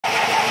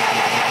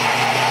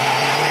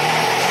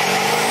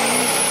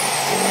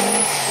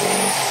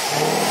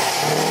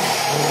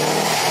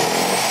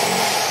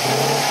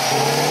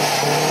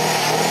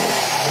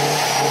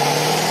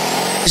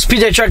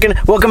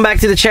Pjtruckin, welcome back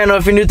to the channel.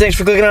 If you're new, thanks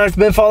for clicking on it. If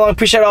you've been following,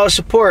 appreciate all the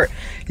support.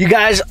 You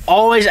guys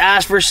always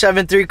ask for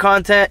 7.3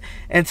 content,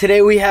 and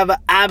today we have an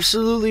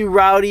absolutely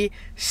rowdy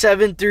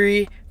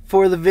 7.3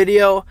 for the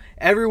video.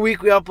 Every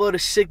week we upload a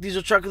sick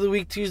diesel truck of the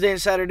week, Tuesday and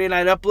Saturday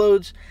night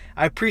uploads.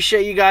 I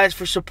appreciate you guys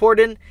for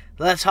supporting.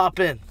 Let's hop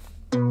in.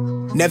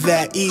 Never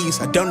at ease,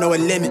 I don't know a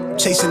limit.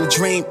 Chasing a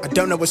dream, I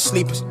don't know what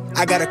sleepers.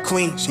 I got a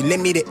queen, she lit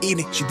me to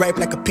eating. She ripe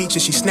like a peach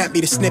and she snapped me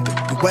to snippet.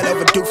 You well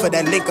overdue for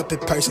that link up in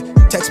person.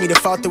 Text me to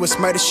fall through its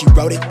murder, she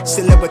wrote it.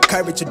 Still up with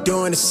courage, you're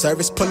doing a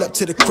service. Pull up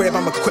to the crib,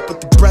 I'm equipped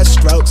with the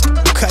brushstrokes.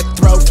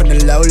 Cutthroat from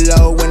the low,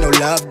 where no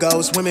love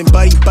goes. Women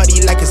buddy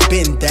like it's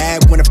been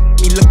dad. When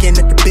me looking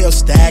at the bill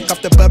stack.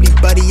 Off the bubbly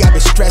buddy, I've been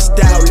stressed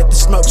out. Let the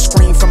smoke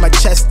scream from my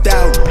chest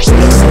out.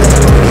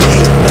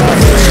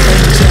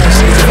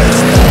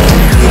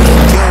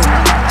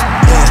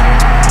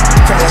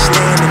 Crash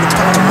land in the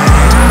palm of my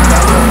hand.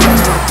 That little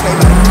flex with a play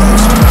by the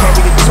coast.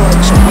 Carry the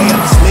torch and way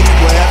up, slip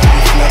wherever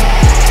we flow.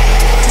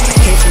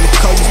 Came from the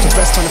coast to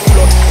rest on the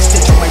floor.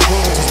 Stitch on my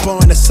wounds, was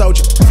born a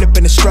soldier.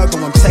 Flipping the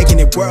struggle, I'm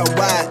taking it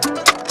worldwide.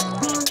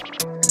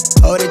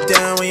 Hold it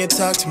down when you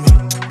talk to me.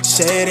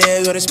 Say it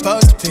is what it's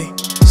supposed to be.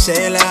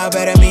 Say it loud,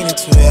 but I mean it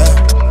too, yeah.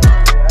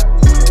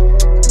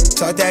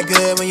 Talk that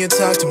good when you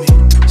talk to me.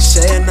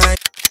 Say it nice.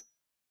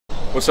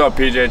 What's up,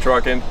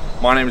 Pjtruckin?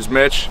 My name is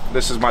Mitch.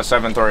 This is my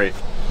 7.3.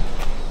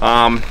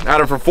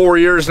 Had it for 4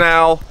 years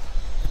now.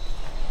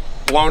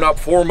 Blown up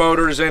 4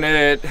 motors in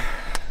it.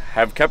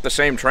 Have kept the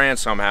same trans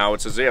somehow.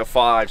 It's a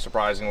ZF5,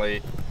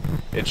 surprisingly.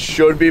 It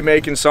should be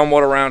making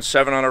somewhat around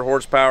 700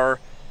 horsepower.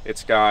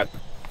 It's got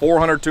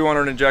 400,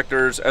 200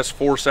 injectors,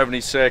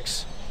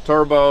 S476,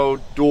 turbo,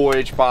 dual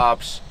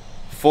Hpops,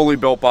 fully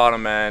built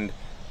bottom end.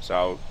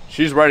 So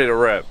she's ready to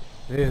rip.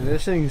 Dude,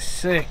 this thing's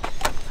sick.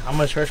 How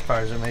much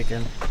horsepower is it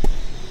making?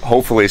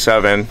 Hopefully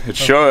 7. It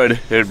should.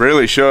 It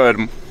really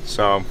should.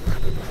 So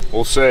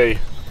we'll see.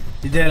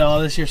 You did all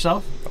this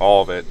yourself?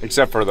 All of it,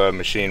 except for the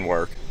machine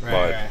work.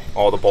 But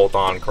all the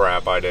bolt-on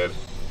crap I did.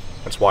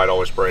 That's why it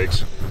always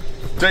breaks.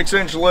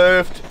 6-inch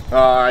lift.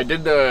 I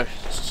did the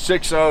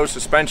 6.0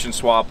 suspension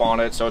swap on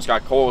it, so it's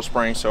got coil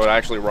springs, so it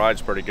actually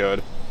rides pretty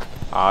good.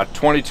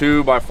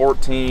 22 by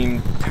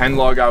 14 10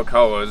 lug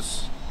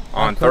Alcoas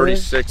on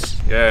 36.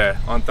 Yeah,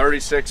 on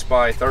 36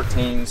 by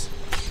 13s.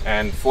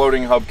 And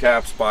floating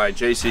hubcaps by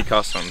JC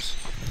Customs.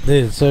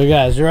 Dude, so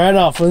guys, right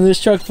off, when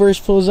this truck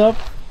first pulls up,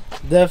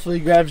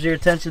 definitely grabs your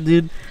attention,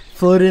 dude.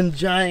 Floating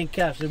giant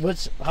caps.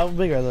 How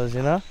big are those,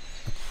 you know?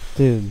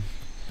 Dude.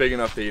 Big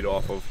enough to eat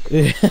off of.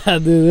 Yeah,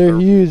 dude, they're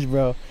huge,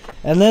 bro.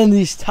 And then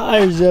these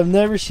tires, I've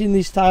never seen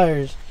these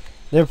tires.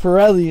 They're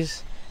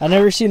Pirrellis. I've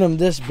never seen them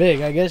this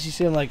big. I guess you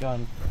see them like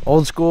on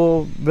old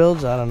school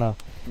builds, I don't know.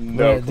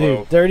 No but, clue.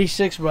 Dude,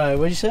 36 by,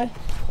 what'd you say?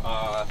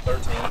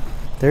 13.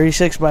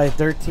 36 by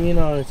 13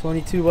 on a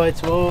 22 by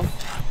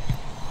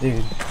 12.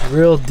 Dude,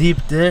 real deep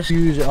disc.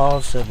 Huge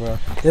offset, bro.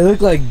 They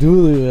look like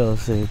dually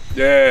wheels, dude.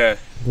 Yeah.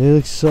 They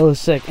look so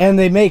sick. And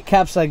they make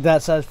caps like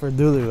that size for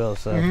dually wheels,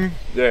 so.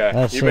 Yeah,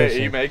 that's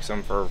he makes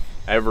them for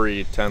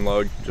every 10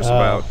 lug, just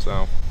about,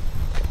 so.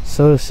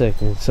 So sick,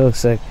 dude, so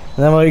sick.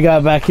 And then what you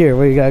got back here?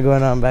 What you got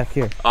going on back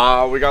here?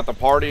 We got the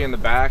party in the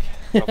back,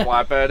 the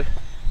flatbed.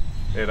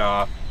 It,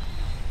 got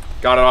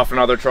it off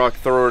another truck,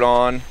 threw it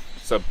on.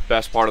 The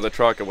best part of the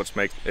truck and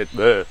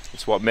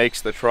it's what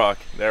makes the truck.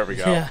 There we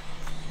go. Yeah.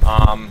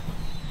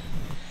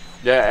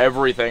 Yeah,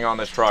 everything on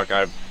this truck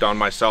I've done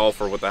myself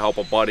or with the help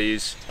of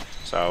buddies.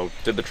 So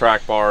did the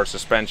track bar,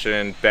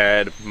 suspension,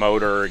 bed,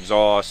 motor,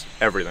 exhaust,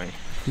 everything.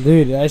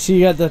 Dude, I see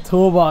you got the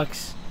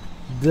toolbox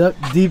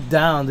deep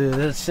down, dude.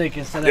 That's sick.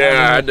 Instead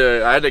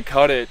of I had to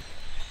cut it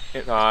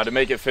to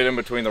make it fit in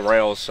between the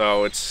rails,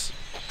 so it's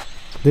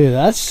dude,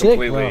 that's sick,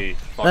 bro.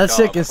 That's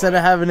sick instead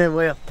of having it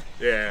way up.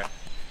 Yeah.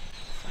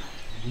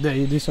 Do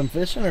you do some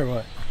fishing or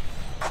what?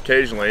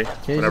 Occasionally,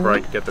 whenever I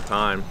get the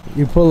time.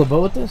 You pull a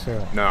boat with this or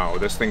what? No,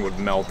 this thing would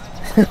melt.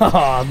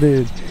 Oh,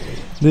 dude.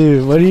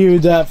 Dude, what do you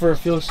use for a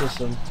fuel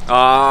system?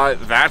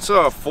 That's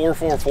a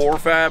 444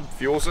 fab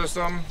fuel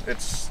system.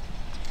 It's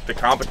the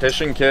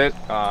competition kit.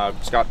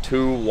 It's got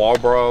 2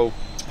 Walbro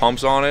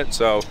pumps on it,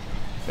 so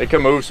it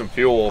can move some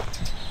fuel.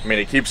 I mean,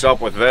 it keeps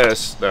up with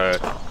this. The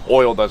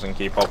oil doesn't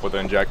keep up with the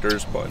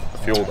injectors, but the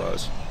fuel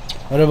does.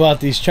 What about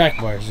these track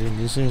bars, dude?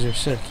 These things are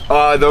sick.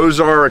 Those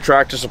are a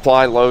Tractor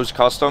Supply Lowe's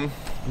custom.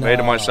 Made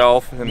it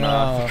myself in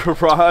the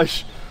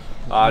garage.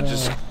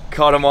 Just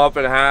cut them up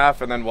in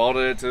half and then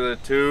welded it to the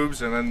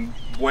tubes and then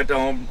went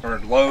to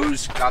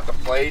Lowe's, got the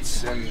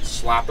plates and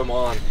slapped them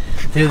on.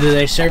 Dude, do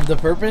they serve the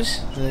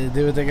purpose? Do they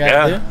do what they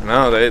gotta do?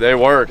 No, they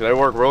work. They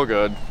work real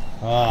good.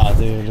 Wow,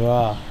 dude,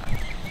 wow.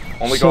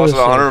 Only cost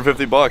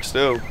 150 bucks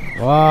too.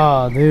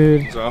 Wow,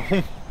 dude. So.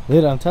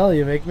 Dude, I'm telling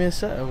you, make me a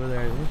set over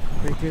there, dude.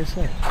 Make me a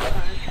set.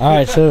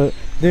 Alright, so,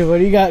 dude, what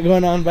do you got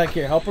going on back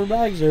here? Helper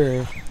bags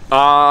or?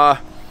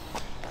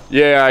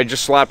 Yeah, I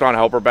just slapped on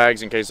helper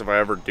bags in case if I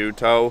ever do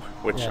tow,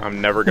 which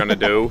I'm never gonna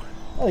do.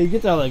 Oh, you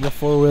get that like a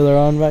four-wheeler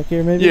on back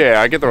here, maybe?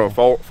 Yeah, I get the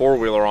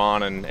four-wheeler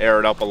on and air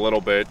it up a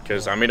little bit,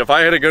 because, I mean, if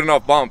I hit a good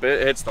enough bump,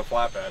 it hits the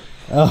flatbed.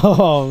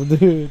 Oh,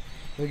 dude.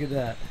 Look at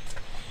that.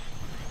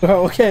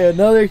 Bro, okay,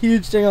 another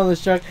huge thing on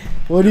this truck.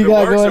 What do you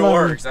got going on? It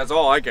works. That's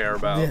all I care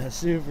about. Yeah,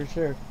 super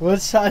sure. What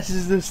size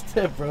is this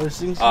tip, bro? This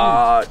thing's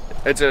huge.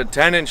 It's a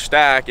 10-inch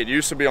stack. It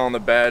used to be on the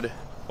bed,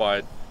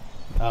 but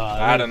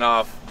I had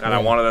enough, and I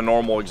wanted a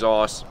normal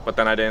exhaust, but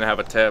then I didn't have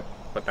a tip.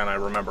 But then I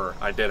remember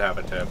I did have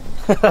a tip.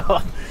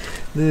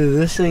 Dude,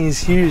 this thing is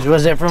huge.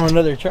 Was that from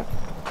another truck?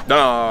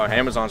 No,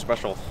 Amazon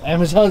special.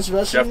 Amazon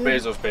special? Jeff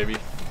Bezos, baby.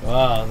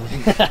 Wow.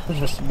 Jeff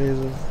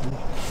Bezos.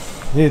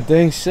 Dude,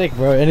 thing's sick,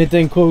 bro.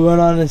 Anything cool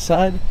going on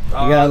inside? You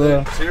got a little...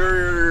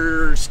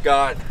 Interior's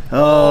got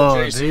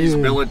JC's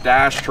dude. billet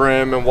dash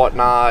trim and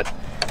whatnot.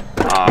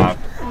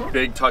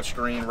 Big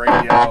touchscreen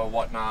radio and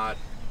whatnot.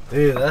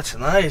 Dude, that's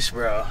nice,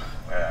 bro.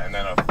 Yeah, and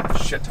then a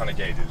shit ton of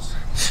gauges.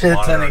 Shit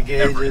ton of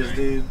gauges,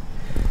 everything.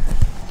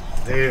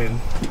 Dude.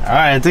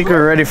 Alright, I think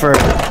we're ready for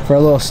a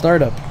little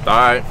startup.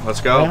 Alright, let's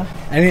go. Yeah?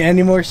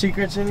 Any more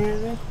secrets in here,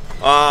 dude?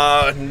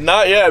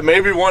 Not yet.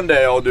 Maybe one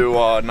day I'll do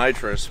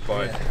nitrous,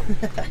 but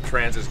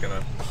trans is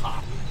gonna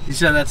pop. You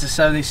said that's a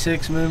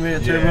 76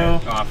 millimeter turbo?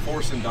 Yeah,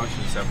 force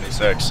induction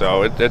 76,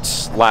 so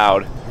it's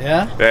loud.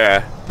 Yeah?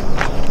 Yeah.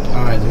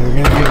 Alright, dude,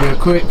 we're gonna give you a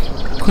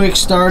quick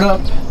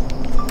startup.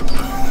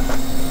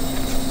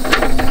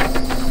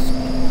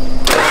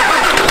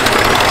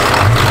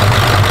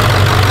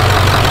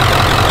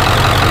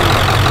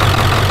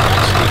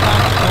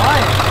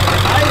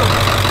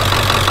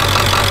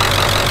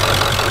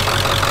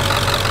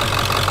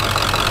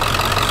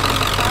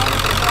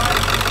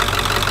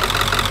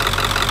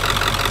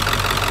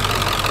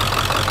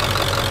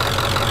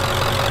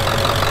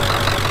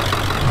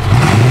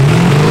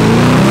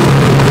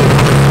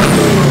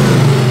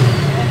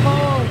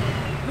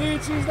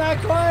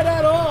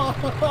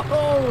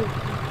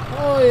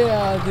 Oh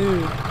yeah,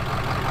 dude.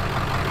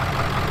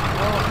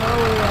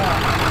 Oh yeah.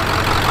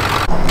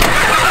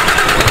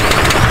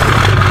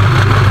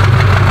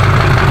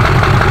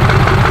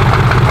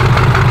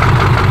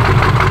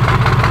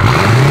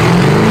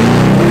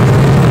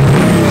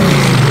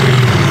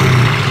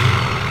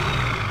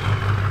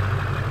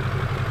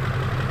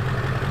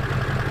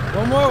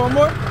 One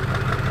more.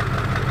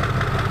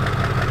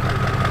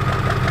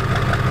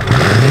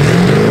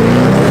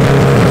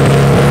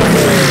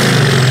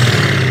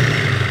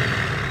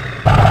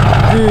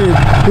 Dude,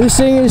 this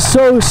thing is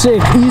so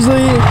sick.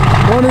 Easily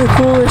one of the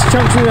coolest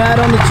trucks we've had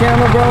on the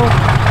channel, bro.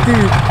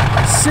 Dude,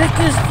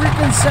 sickest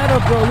freaking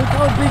setup, bro. Look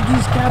how big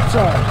these caps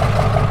are.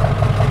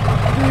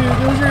 Dude,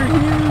 those are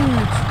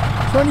huge.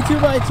 22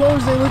 by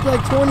 12s, they look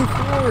like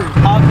 24s.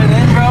 Hopping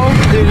in, bro.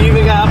 Dude, you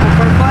even got Apple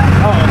CarPlay?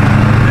 Oh.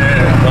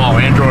 Yeah. Wow,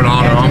 Android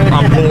Auto.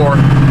 I'm poor.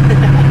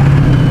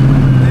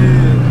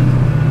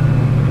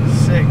 Dude,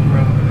 sick,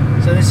 bro.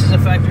 So this is a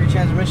factory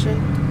transmission?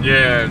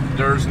 Yeah,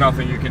 there's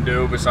nothing you can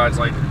do besides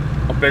like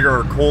a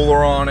bigger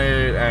cooler on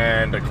it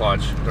and a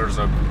clutch. There's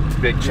a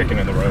big chicken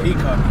in the road.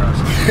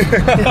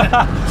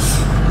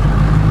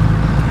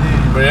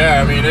 But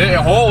yeah, I mean, it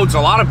holds. A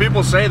lot of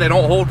people say they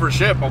don't hold for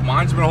shit, but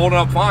mine's been holding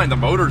up fine. The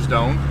motors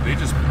don't. They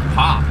just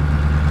pop.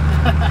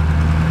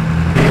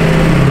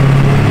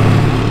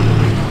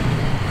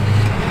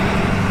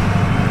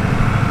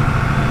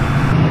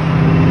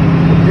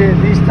 Dude,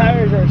 these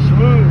tires are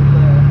smooth,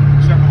 though.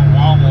 Except for the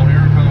wobble.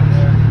 Here it comes.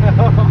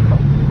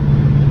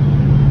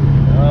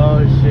 Oh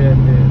shit,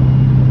 dude.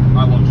 I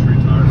love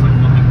street tires. Like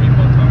fucking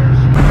people tires.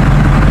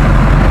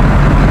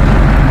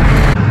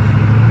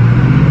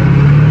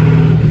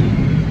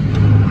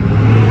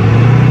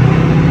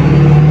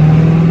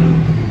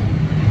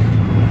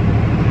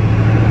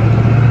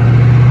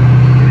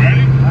 You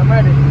ready? I'm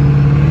ready.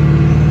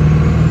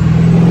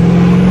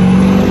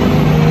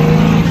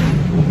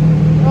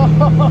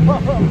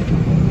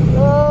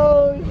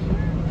 Oh shit.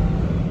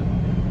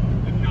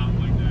 Did not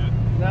like that.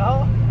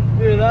 No?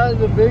 Dude, that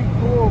is a big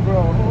pool,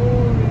 bro.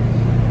 Holy shit.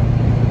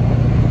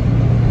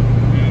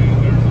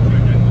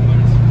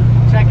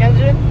 Check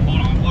engine?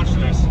 Hold on, watch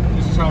this.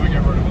 This is how we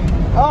get rid of them.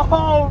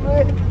 Oh,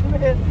 man.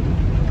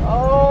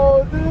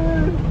 Oh,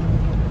 dude.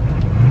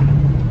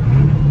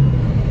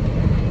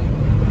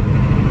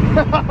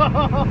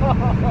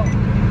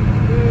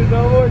 Dude, no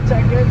more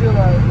check engine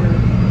light, dude.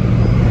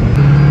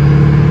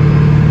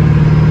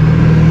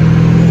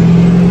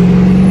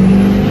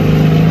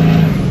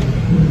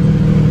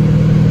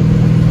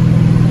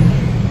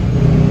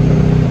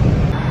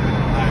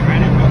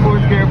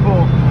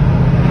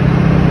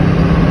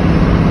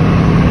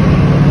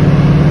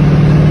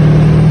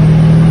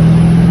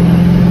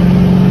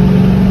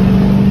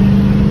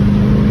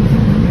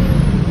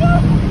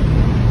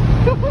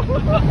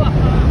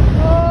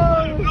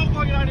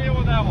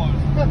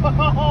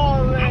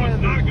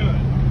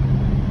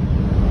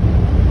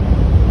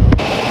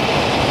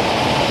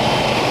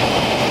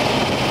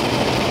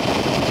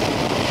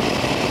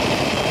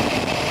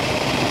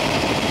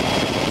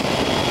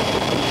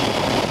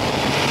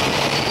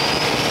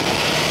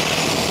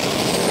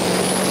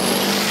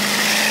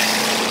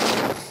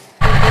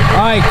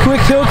 Alright,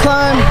 quick hill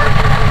climb.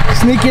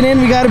 Sneaking in,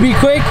 we gotta be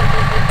quick.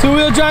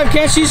 Two-wheel drive,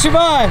 can't she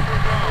survive?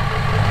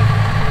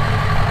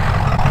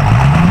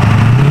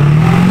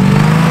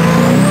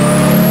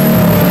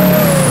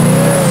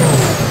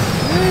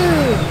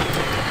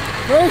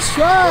 First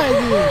try,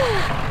 dude.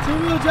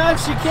 Two-wheel drive,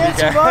 she can't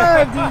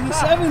survive, dude. The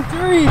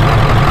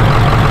 7.3.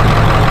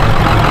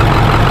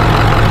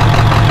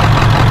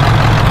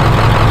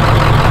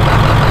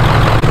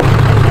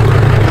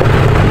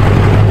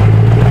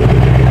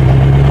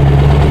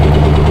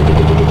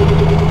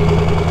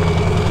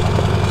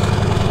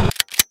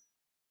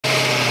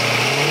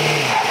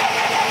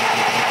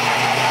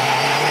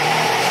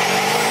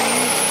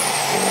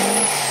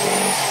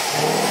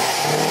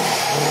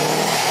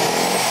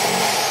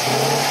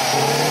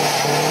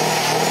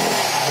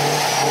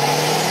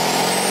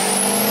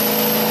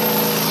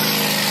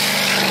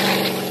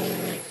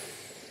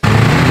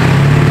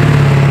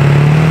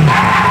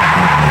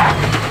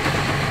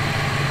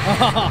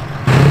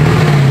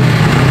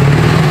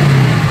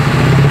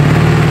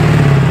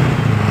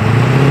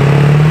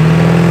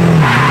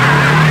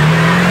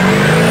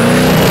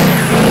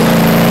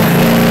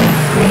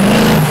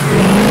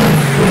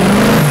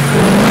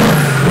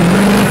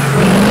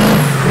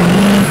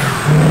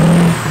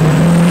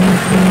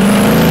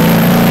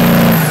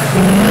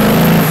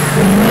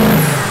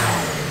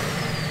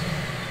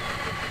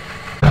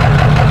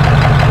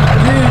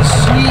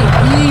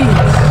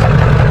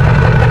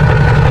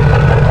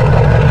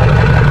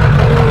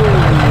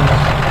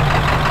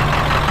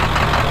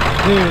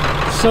 Dude,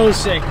 so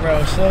sick,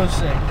 bro. So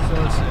sick.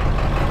 So sick.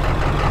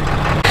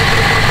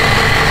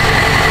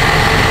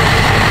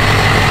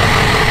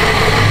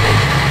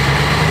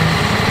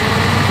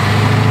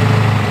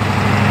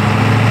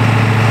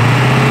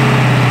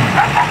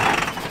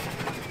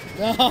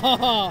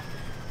 Oh,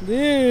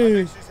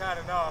 dude. She's had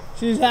enough.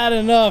 She's had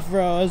enough,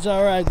 bro. It's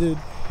alright, dude.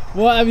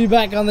 We'll have you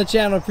back on the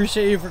channel.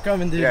 Appreciate you for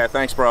coming, dude. Yeah,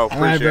 thanks, bro.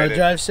 Appreciate bro. it.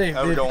 Drive safe,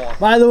 Have dude. a good one.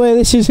 By the way,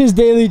 this is his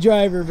daily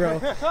driver, bro.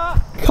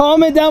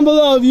 Comment down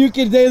below if you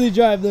can daily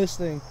drive this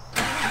thing.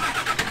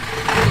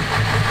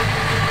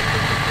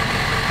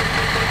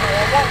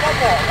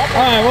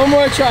 Alright, one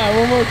more try,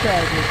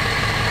 dude.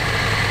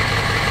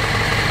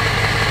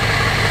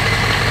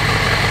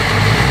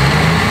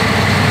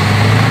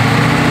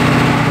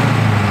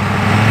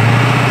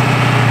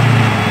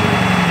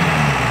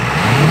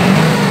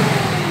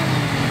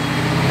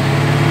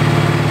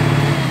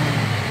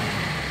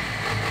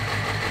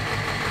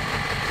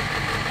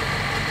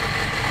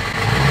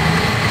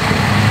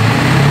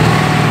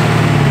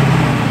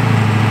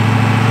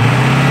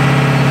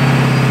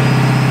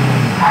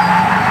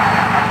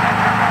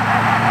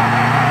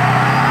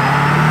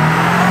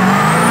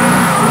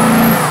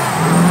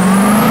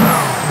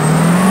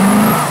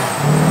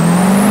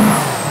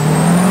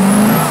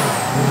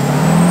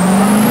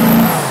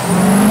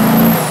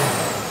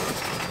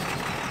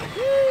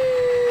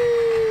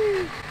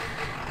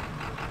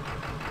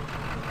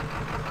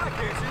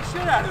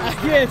 I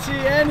can't see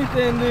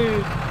anything,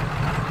 dude.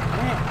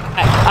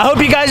 I hope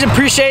you guys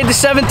appreciate the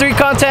 7.3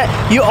 content.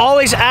 You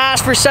always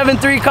ask for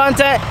 7.3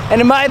 content,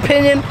 and in my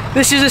opinion,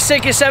 this is the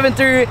sickest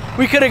 7.3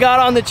 we could have got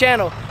on the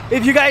channel.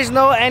 If you guys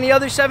know any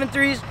other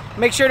 7.3s,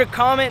 make sure to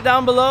comment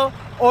down below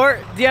or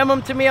DM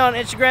them to me on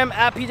Instagram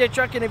at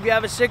Pjtruckin if you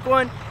have a sick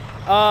one.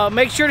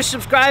 Make sure to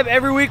subscribe.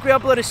 Every week we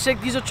upload a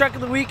sick diesel truck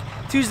of the week,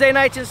 Tuesday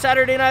nights and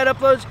Saturday night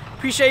uploads.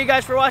 Appreciate you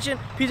guys for watching.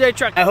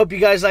 Pjtruckin. I hope you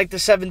guys like the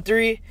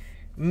 7.3.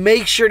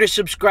 Make sure to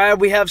subscribe.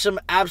 We have some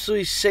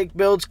absolutely sick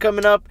builds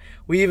coming up.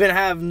 We even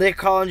have Nick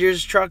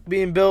Hollinger's truck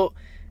being built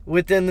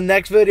within the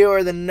next video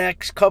or the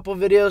next couple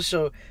videos.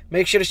 So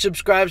make sure to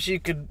subscribe so you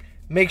could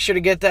make sure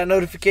to get that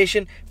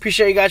notification.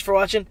 Appreciate you guys for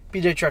watching.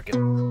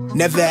 Pjtruckin.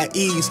 Never at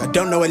ease, I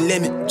don't know a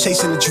limit.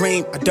 Chasing a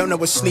dream, I don't know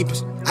what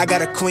sleepers. I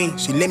got a queen,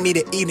 she lit me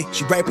to eating.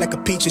 She ripe like a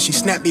peach and she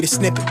snapped me to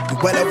snippet. We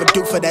well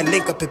overdue for that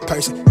link up in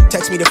person.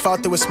 Text me to fall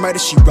through its murder,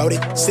 she wrote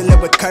it. Still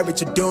up with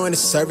courage, you're doing a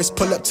service.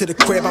 Pull up to the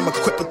crib, I'm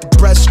equipped with the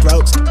brush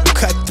strokes.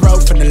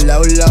 Cutthroat from the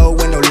low,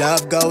 where no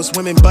love goes.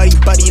 Women buddy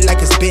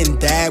like it's been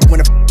that. When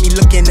me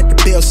looking at the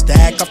bill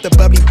stack. Off the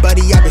bubbly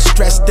buddy, I've been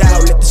stressed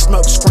out. Let the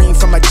smoke scream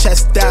from my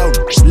chest out.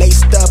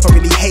 Laced up, I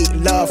really hate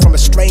love from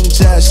a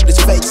stranger. Shit is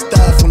fake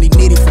stuff, only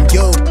need it from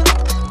you.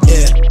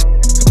 Yeah,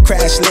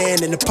 crash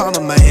land in the palm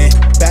of my hand.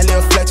 Bad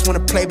little flex, wanna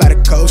play by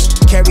the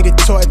coast. Carry the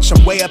torch,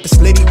 I'm way up, it's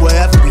litty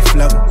wherever we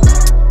flow.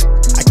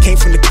 I came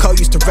from the cold,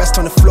 used to rest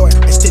on the floor.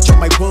 I stitch up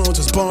my wounds,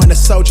 was born a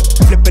soldier.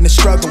 Flipping the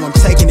struggle, I'm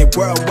taking it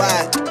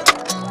worldwide.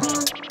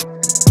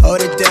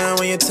 Hold it down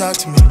when you talk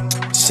to me.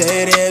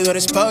 Say it is what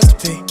it's supposed to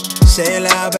be. Say it loud.